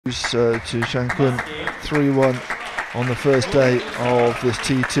To Shankun 3-1 on the first day of this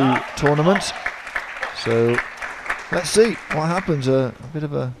T2 tournament. So let's see what happens. A bit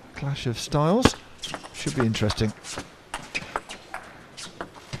of a clash of styles. Should be interesting.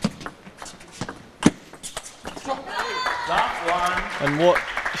 And what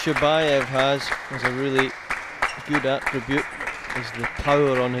Shibaev has as a really good attribute is the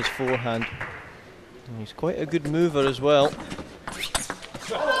power on his forehand. And he's quite a good mover as well.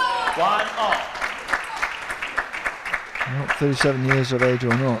 Not 37 years of age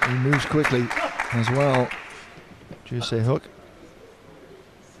or not, he moves quickly as well. JOO Se Hyuk.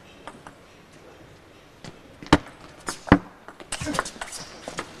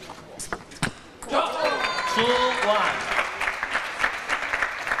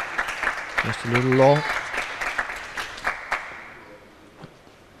 Just a little long.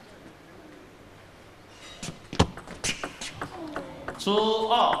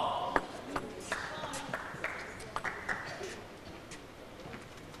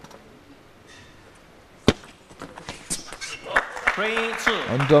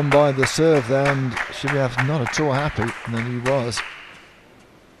 Undone by the serve there, and Shibaev's not at all happy, and then he was.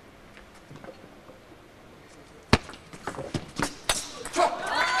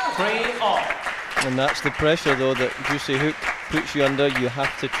 And that's the pressure though that JOO Se Hyuk puts you under. You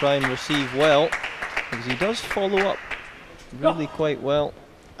have to try and receive well, because he does follow up really quite well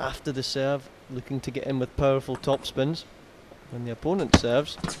after the serve, looking to get in with powerful topspins. When the opponent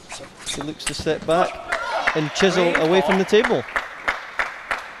serves, he looks to step back and chisel away from the table.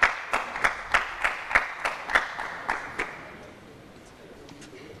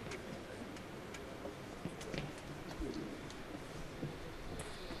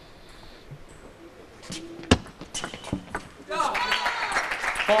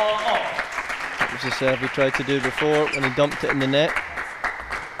 That was the serve he tried to do before when he dumped it in the net.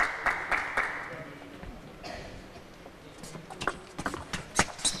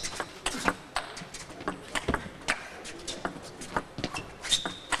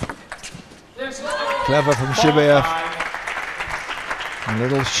 Clever from Shibaev. A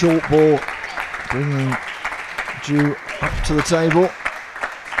little short ball bringing JOO up to the table,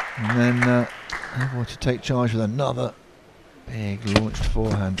 and then able to take charge with another big launched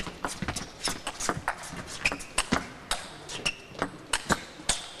forehand.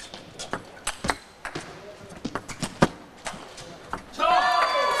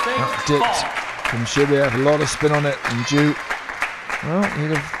 That dipped from Shibaev, a lot of spin on it, and JOO, well,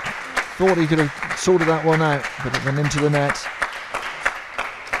 he'd have thought he could have sorted that one out, but it went into the net.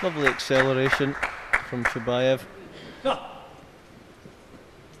 Lovely acceleration from Shibaev.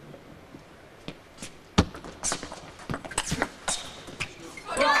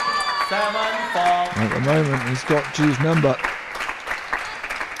 At the moment, he's got JOO's number.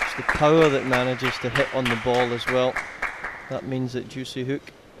 It's the power that manages to hit on the ball as well. That means that JOO Se Hyuk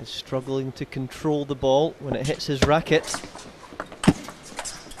is struggling to control the ball when it hits his racket.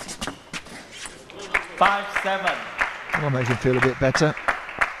 5-7. That'll make him feel a bit better.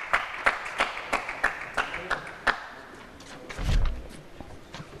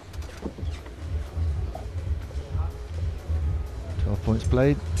 Points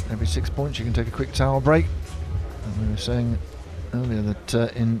played. Every 6 points you can take a quick towel break. And we were saying earlier that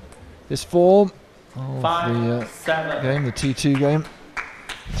in this form of the game, the T2 game,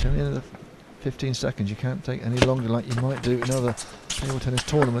 it's only another 15 seconds. You can't take any longer like you might do in other table tennis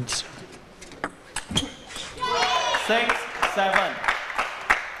tournaments. 6-7.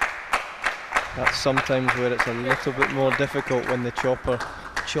 That's sometimes where it's a little bit more difficult, when the chopper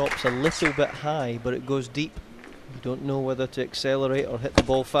chops a little bit high but it goes deep. You don't know whether to accelerate or hit the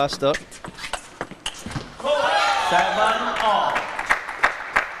ball faster. 7-all.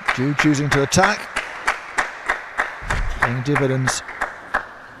 JOO choosing to attack, paying dividends.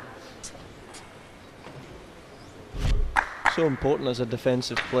 So important as a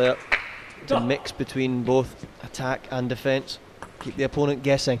defensive player to mix between both attack and defence. Keep the opponent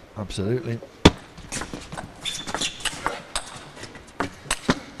guessing. Absolutely.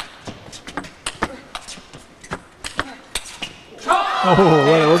 Oh,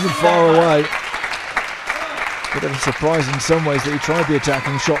 well, it wasn't far away. Bit of a surprise in some ways that he tried the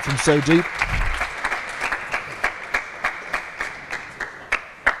attacking shot from so deep.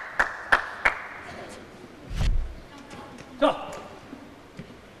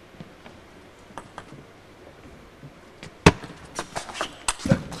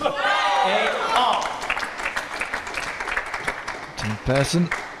 Team Pearson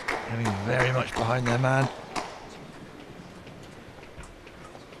getting very much behind their man.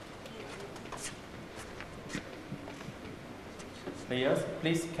 Players,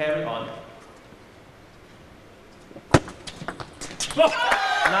 please carry on.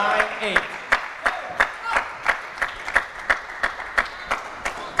 9-8.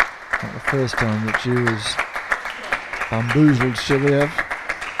 Not the first time that JOO has bamboozled Shibaev.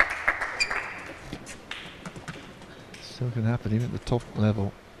 Still can happen even at the top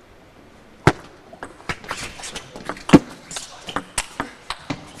level.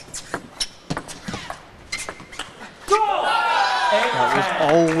 That was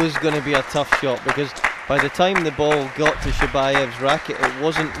always going to be a tough shot, because by the time the ball got to Shibaev's racket, it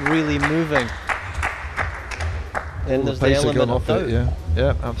wasn't really moving. And there's the element of doubt.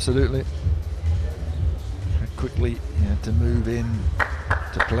 Yeah, absolutely. Very quickly, he had to move in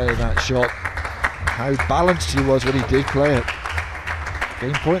to play that shot. How balanced he was when he did play it.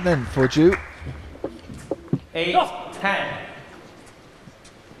 Game point then for JOO. 8-10.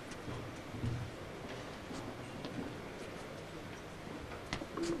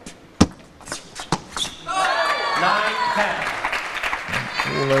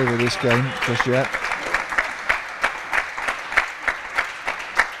 All over this game just yet.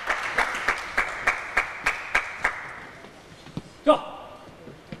 Go.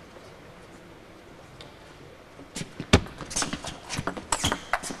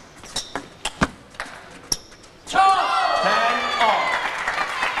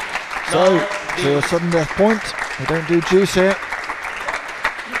 So, to a sudden death point, they don't do juice here.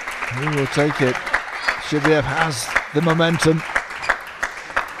 Who will take it? Shibaev has the momentum.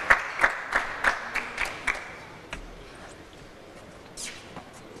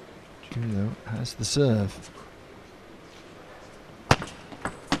 JOO has the serve.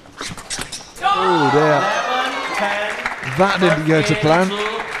 Oh dear. That didn't go to plan.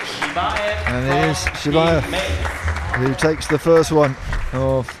 And it is Shibaev who takes the first one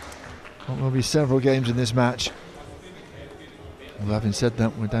of what will be several games in this match. Well, having said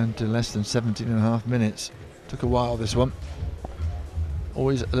that, we're down to less than 17.5 minutes. Took a while, this one.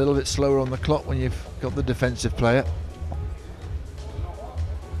 Always a little bit slower on the clock when you've got the defensive player.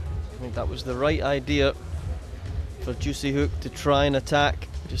 I think that was the right idea for JOO Se Hyuk to try and attack,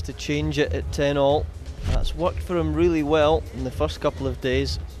 just to change it at 10-all. That's worked for him really well in the first couple of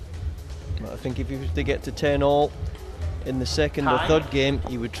days. But I think if he was to get to 10-all in the second or third game,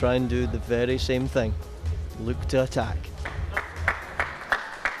 he would try and do the very same thing. Look to attack.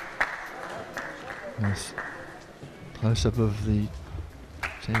 Nice close up of the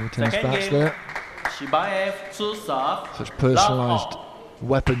table tennis bats there. Shibaev to serve. Such personalised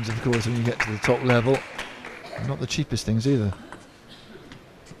weapons, of course, when you get to the top level. Not the cheapest things either.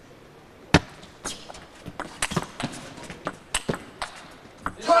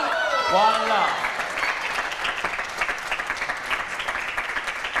 One love.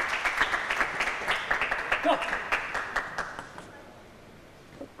 Go.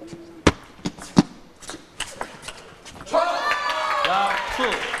 Love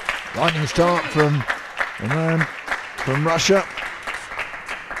two. Lightning start from the man from Russia.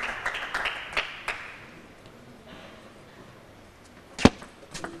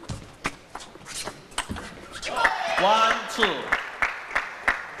 One, two.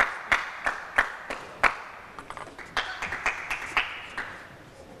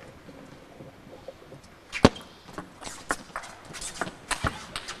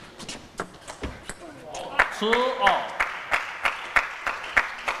 Two all.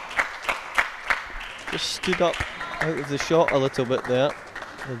 Just stood up out of the shot a little bit there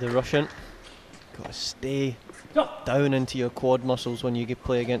with the Russian. Got to stay down into your quad muscles when you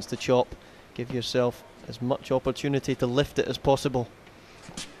play against the chop. Give yourself as much opportunity to lift it as possible.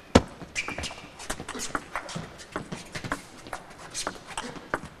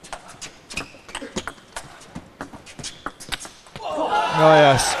 Oh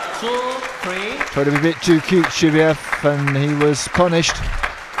yes. 2, 3. Tried to be a bit too cute, Shibaev, and he was punished.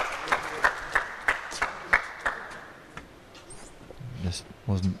 Just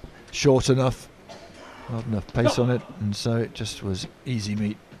wasn't short enough, not enough pace on it, and so it just was easy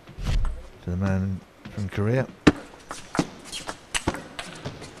meat to the man from Korea.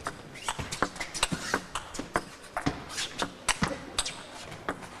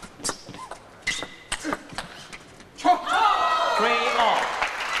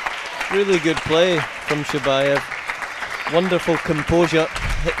 Really good play from Shibaev. Wonderful composure,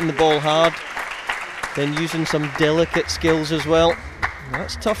 hitting the ball hard, then using some delicate skills as well.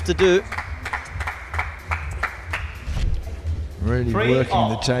 That's tough to do. Really working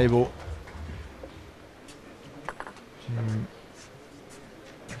the table.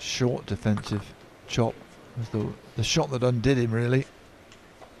 Short defensive chop was the shot that undid him, really.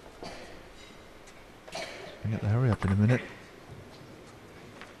 We get the hurry up in a minute.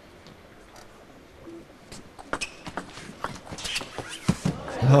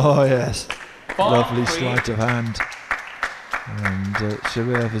 Oh yes, 4, lovely 3. sleight of hand. And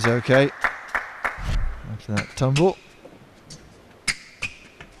Shibaev is okay after that tumble.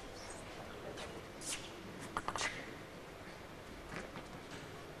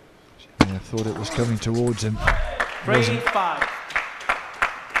 Shibaev thought it was coming towards him. 3, Wasn't. 5.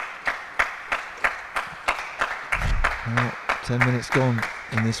 Well, 10 minutes gone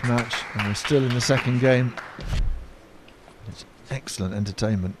in this match and we're still in the second game. It's excellent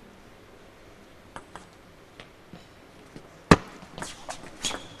entertainment.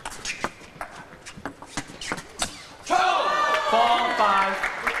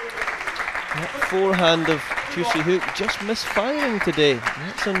 That forehand of JOO Se Hyuk just misfiring today.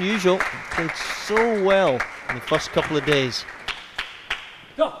 That's unusual. Played so well in the first couple of days.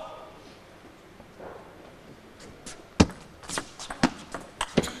 Go.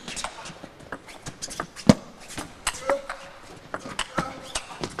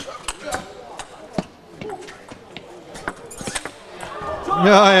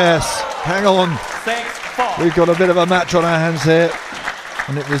 Ah yes, hang on. 6, 4. We've got a bit of a match on our hands here.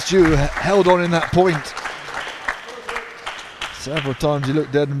 And it was JOO held on in that point. Several times he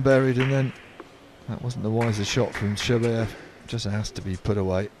looked dead and buried, and then that wasn't the wisest shot from Shibaev. Just has to be put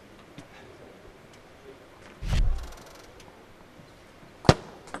away.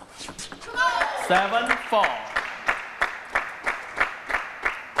 Seven, 4.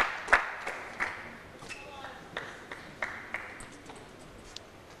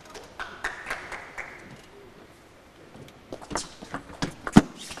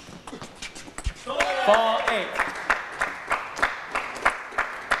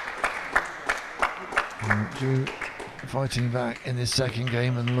 JOO fighting back in this second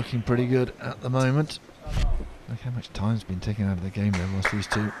game and looking pretty good at the moment. Look how much time's been taken out of the game there whilst these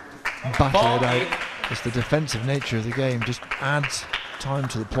two battle it out. It's the defensive nature of the game, just adds time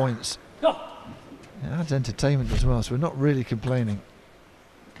to the points. It adds entertainment as well, so we're not really complaining.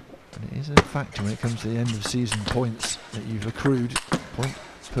 But it is a factor when it comes to the end of season points that you've accrued. Point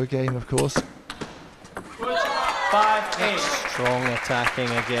per game, of course. 5, 8. Strong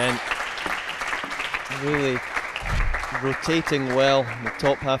attacking again. Really rotating well in the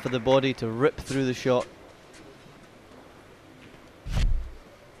top half of the body to rip through the shot.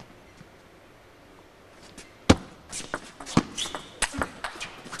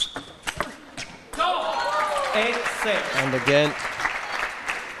 Go. 8, 6. And again,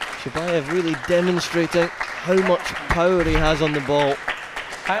 Shibaev really demonstrating how much power he has on the ball.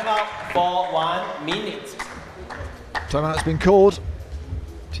 Time out for 1 minute. Timeout's been called.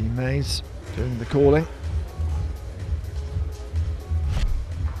 Teammates doing the calling.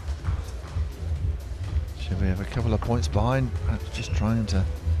 Should we have a couple of points behind? Perhaps just trying to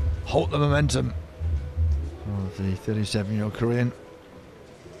halt the momentum of the 37-year-old Korean.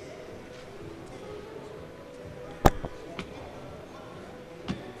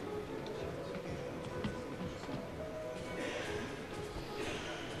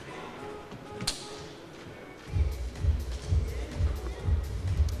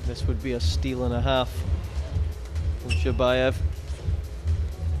 This would be a steal and a half from Shibaev.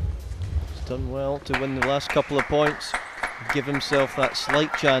 He's done well to win the last couple of points, give himself that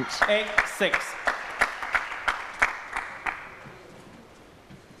slight chance. 8, 6.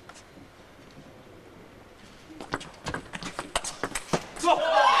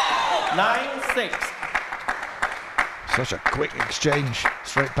 9, 6. Such a quick exchange,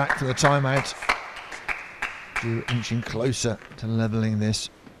 straight back to the timeout. JOO inching closer to levelling this.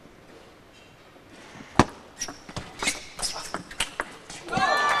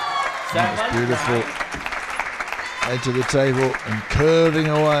 That's beautiful. Edge of the table and curving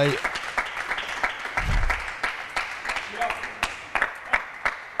away.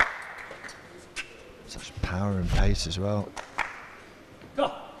 Such power and pace as well.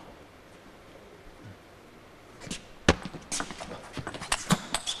 Go.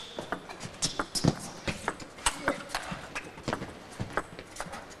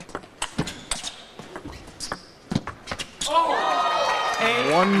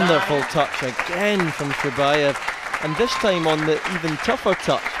 Wonderful touch again from Shibaev, and this time on the even tougher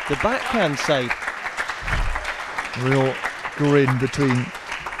touch, the backhand side. Real grin between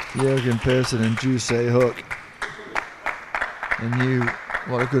Jürgen Persson and JOO Se Hyuk. And knew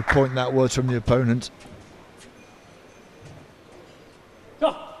what a good point that was from the opponent.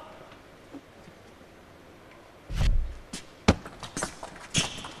 Go.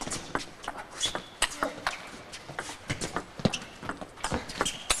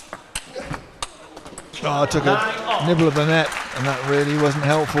 Oh, took a nibble of the net, and that really wasn't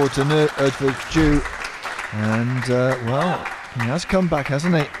helpful to for JOO. And well, He has come back,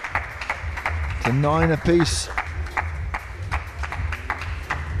 hasn't he? To 9 apiece.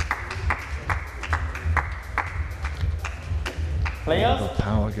 Players. The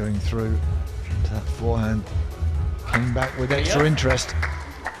power going through to that forehand. Came back with extra interest.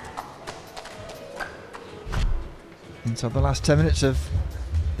 Inside the last 10 minutes of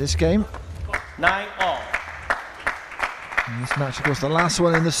this game. 9-all. And this match, of course, the last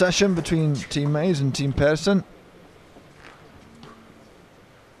one in the session between Team Mays and Team Persson.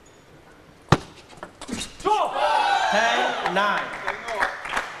 10-9.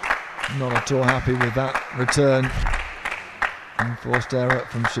 Not at all happy with that return. Enforced error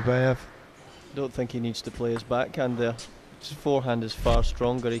from Shibaev. Don't think he needs to play his backhand there. His forehand is far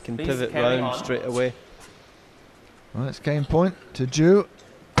stronger. He can Please pivot carry round on. straight away. Well, it's game point to JOO.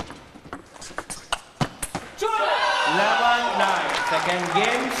 11-9. Second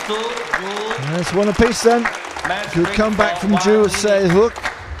game to JOO. And it's 1 apiece then. Match Good break comeback for from 1 JOO Se minute. Hyuk.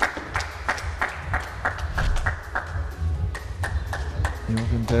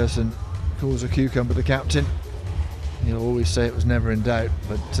 Jorgen Persson calls a cucumber the captain. He'll always say it was never in doubt,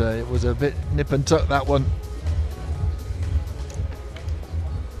 but it was a bit nip and tuck, that one.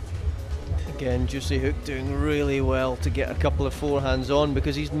 Again, JOO Se Hyuk doing really well to get a couple of forehands on,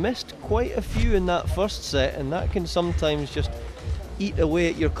 because he's missed quite a few in that first set, and that can sometimes just eat away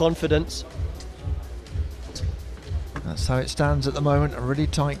at your confidence. That's how it stands at the moment. A really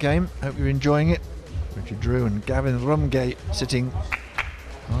tight game. Hope you're enjoying it. Richard Drew and Gavin Rumgate sitting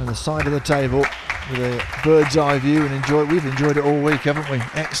on the side of the table with a bird's eye view, and we've enjoyed it all week, haven't we?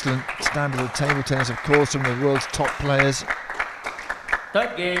 Excellent standard of table tennis, of course, from the world's top players.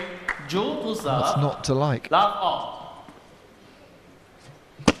 Third game, JOO to What's serve. not to like? Love all.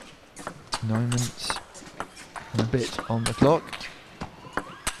 9 minutes and a bit on the clock.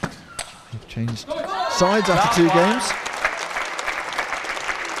 They've changed sides after 2 games,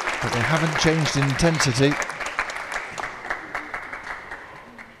 but they haven't changed in intensity.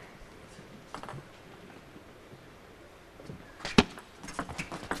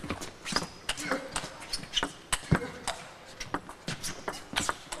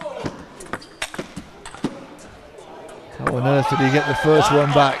 How on earth did he get the first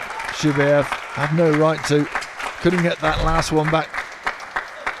one back? Shibaev had no right to. Couldn't get that last one back.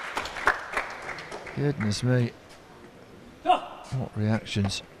 Goodness me. What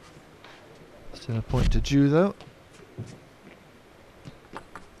reactions. Still a point to JOO though.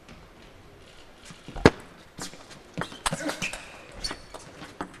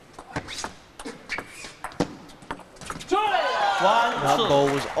 That ball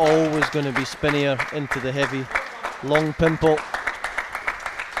was always going to be spinnier into the heavy long pimple.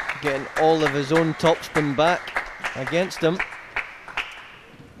 Getting all of his own topspin back against him.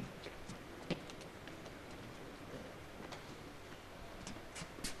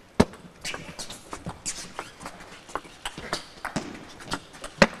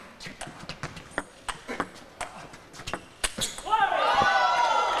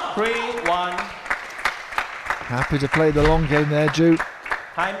 Happy to play the long game there, JOO.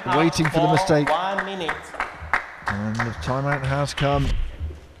 Waiting for the mistake. 1 minute. And the timeout has come.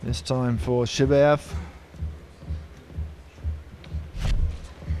 This time for Shibaev.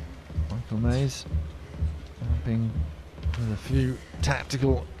 Michael Mays helping with a few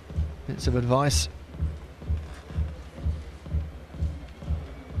tactical bits of advice.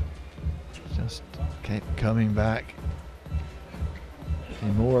 Just kept coming back.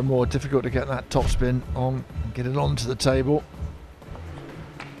 Getting more and more difficult to get that topspin on and get it onto the table.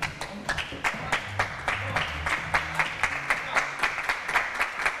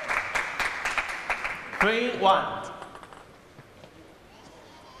 Three, 1.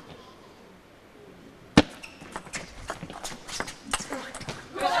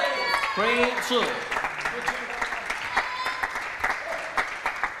 Three, 2.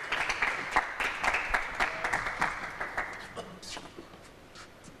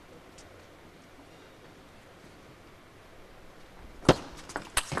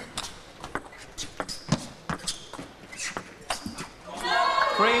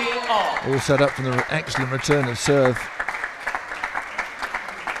 All set up from the excellent return of serve.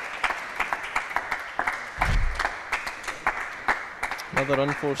 Another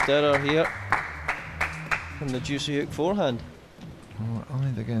unforced error here from the JOO Se Hyuk forehand. Well, I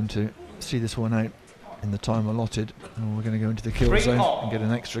think they're going to see this one out in the time allotted, and we're going to go into the kill zone and get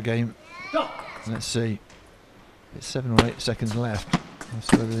an extra game. Let's see. It's 7 or 8 seconds left.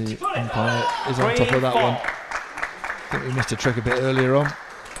 That's whether the umpire is on top of that one. I think we missed a trick a bit earlier on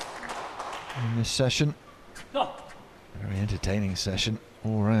in this session. Very entertaining session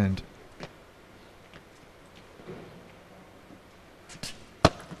all round.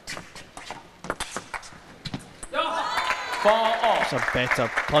 4-all. It's a better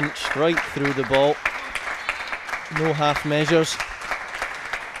punch right through the ball. No half measures.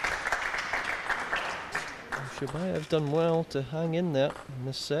 Shibaev done well to hang in there in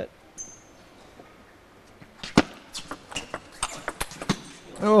this set.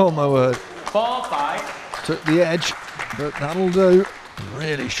 Oh my word. 4-5. Took the edge, but that'll do.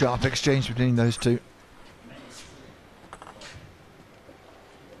 Really sharp exchange between those two.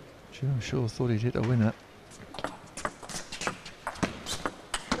 I'm sure thought he'd hit a winner.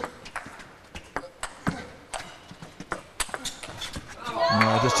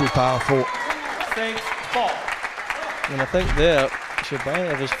 No, just too powerful. 6-4. And I think there,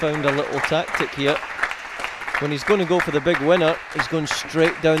 Shibaev has found a little tactic here. When he's going to go for the big winner, he's going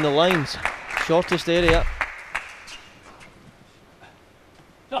straight down the lines. Shortest area.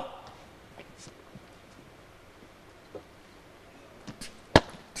 No.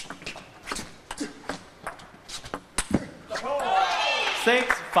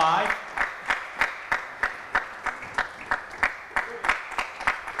 6-5.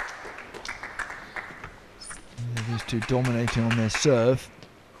 These two dominating on their serve.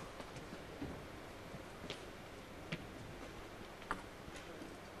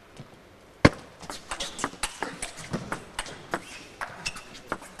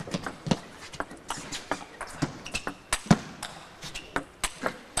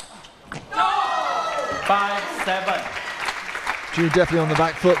 JOO definitely on the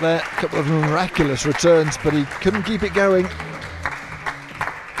back foot there. A couple of miraculous returns, but he couldn't keep it going.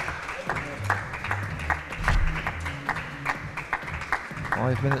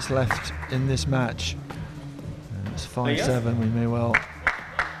 Five minutes left in this match. And it's 5-7. We may well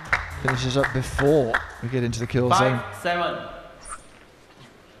finish this up before we get into the kill zone. 5-7.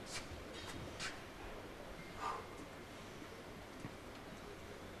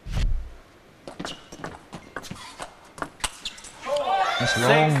 That's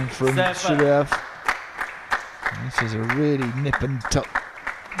long from Shibaev. This is a really nip and tuck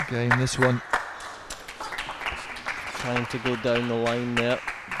game, this one. Trying to go down the line there.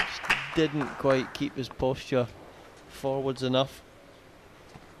 Just didn't quite keep his posture forwards enough.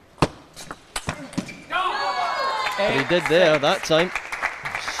 But he did there that time.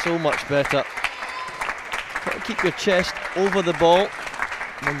 So much better. Got to keep your chest over the ball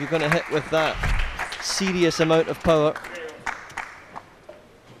when you're going to hit with that serious amount of power.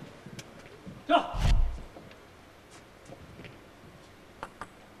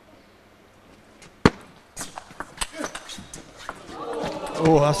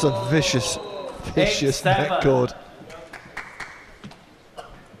 Oh, that's a vicious net cord. I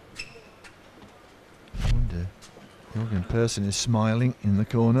wonder, Jorgen Persson is smiling in the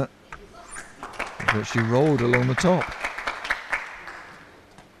corner. But she rolled along the top.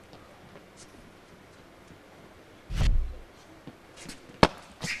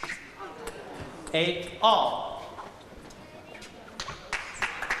 Eight all.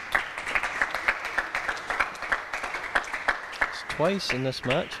 Twice in this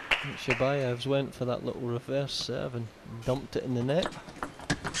match, Shibaev's went for that little reverse serve and dumped it in the net.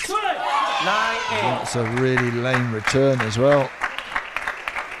 9-8. That's a really lame return as well.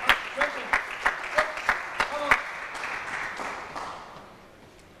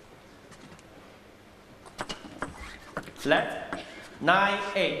 Left.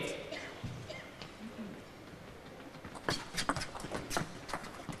 9-8.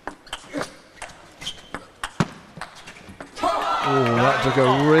 Oh, that took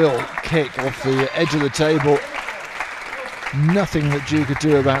a real kick off the edge of the table. Nothing that JOO could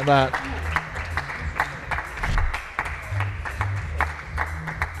do about that.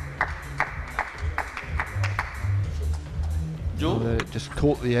 It just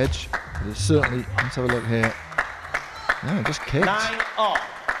caught the edge, but it certainly, let's have a look here. No, it just kicked. 9-all.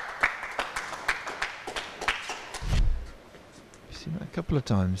 You've seen that a couple of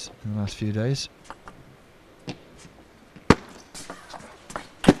times in the last few days.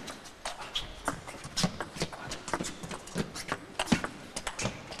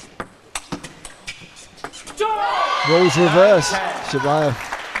 Rolls reverse. Shibaev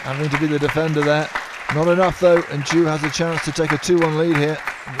having to be the defender there. Not enough though, and JOO has a chance to take a 2-1 lead here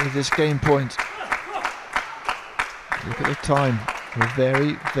with this game point. Look at the time. We're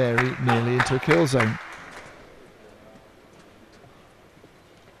very, very nearly into a kill zone.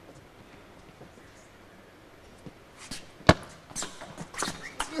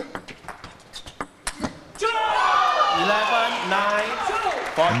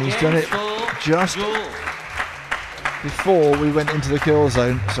 And he's done it just before we went into the kill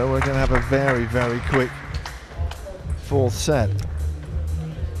zone, so we're going to have a very, very quick fourth set.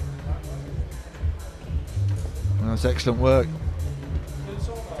 That's excellent work.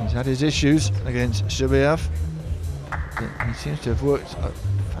 He's had his issues against Shibaev, but he seems to have worked a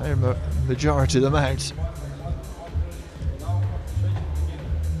fair majority of them out.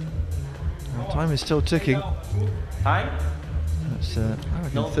 Time is still ticking. Time. That's I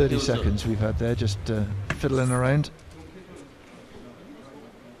reckon 30 seconds we've had there, just fiddling around.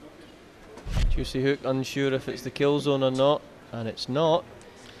 JOO Se Hyuk unsure if it's the kill zone or not, and it's not.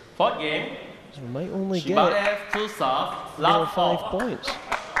 Fourth game. So we might only get Shibaev to serve. 4 or 5 Love points.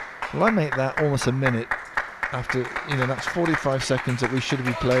 Well, I make that almost a minute after, you know, that's 45 seconds that we should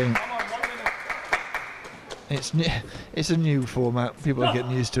be playing. It's a new format, people are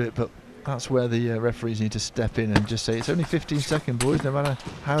getting used to it, but that's where the referees need to step in and just say it's only 15 seconds, boys, no matter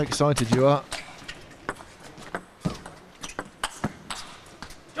how excited you are.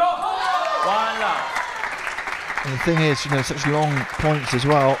 And the thing is, you know, such long points as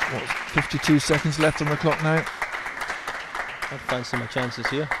well. What's 52 seconds left on the clock now? I'd fancy my chances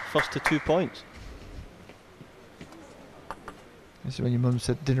here. First to 2 points. This is when your mum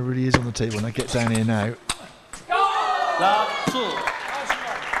said dinner really is on the table, and I get down here now. Love 2.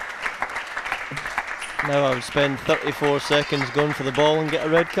 Now I would spend 34 seconds going for the ball and get a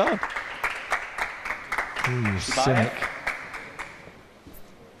red card. Ooh, you cynic.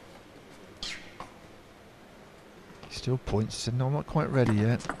 Still points. Said, no, I'm not quite ready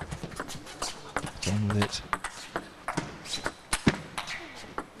yet. Get on with it.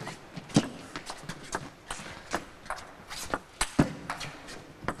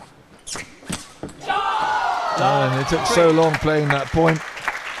 And it took so long playing that point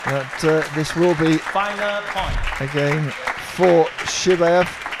that this will be Final point. a game for Shibaev.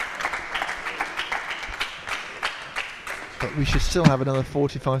 But we should still have another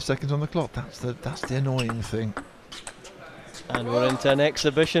 45 seconds on the clock. That's the annoying thing. And we're into an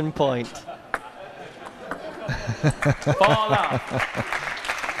exhibition point. 4 love.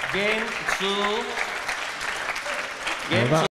 Game 2. Game 2.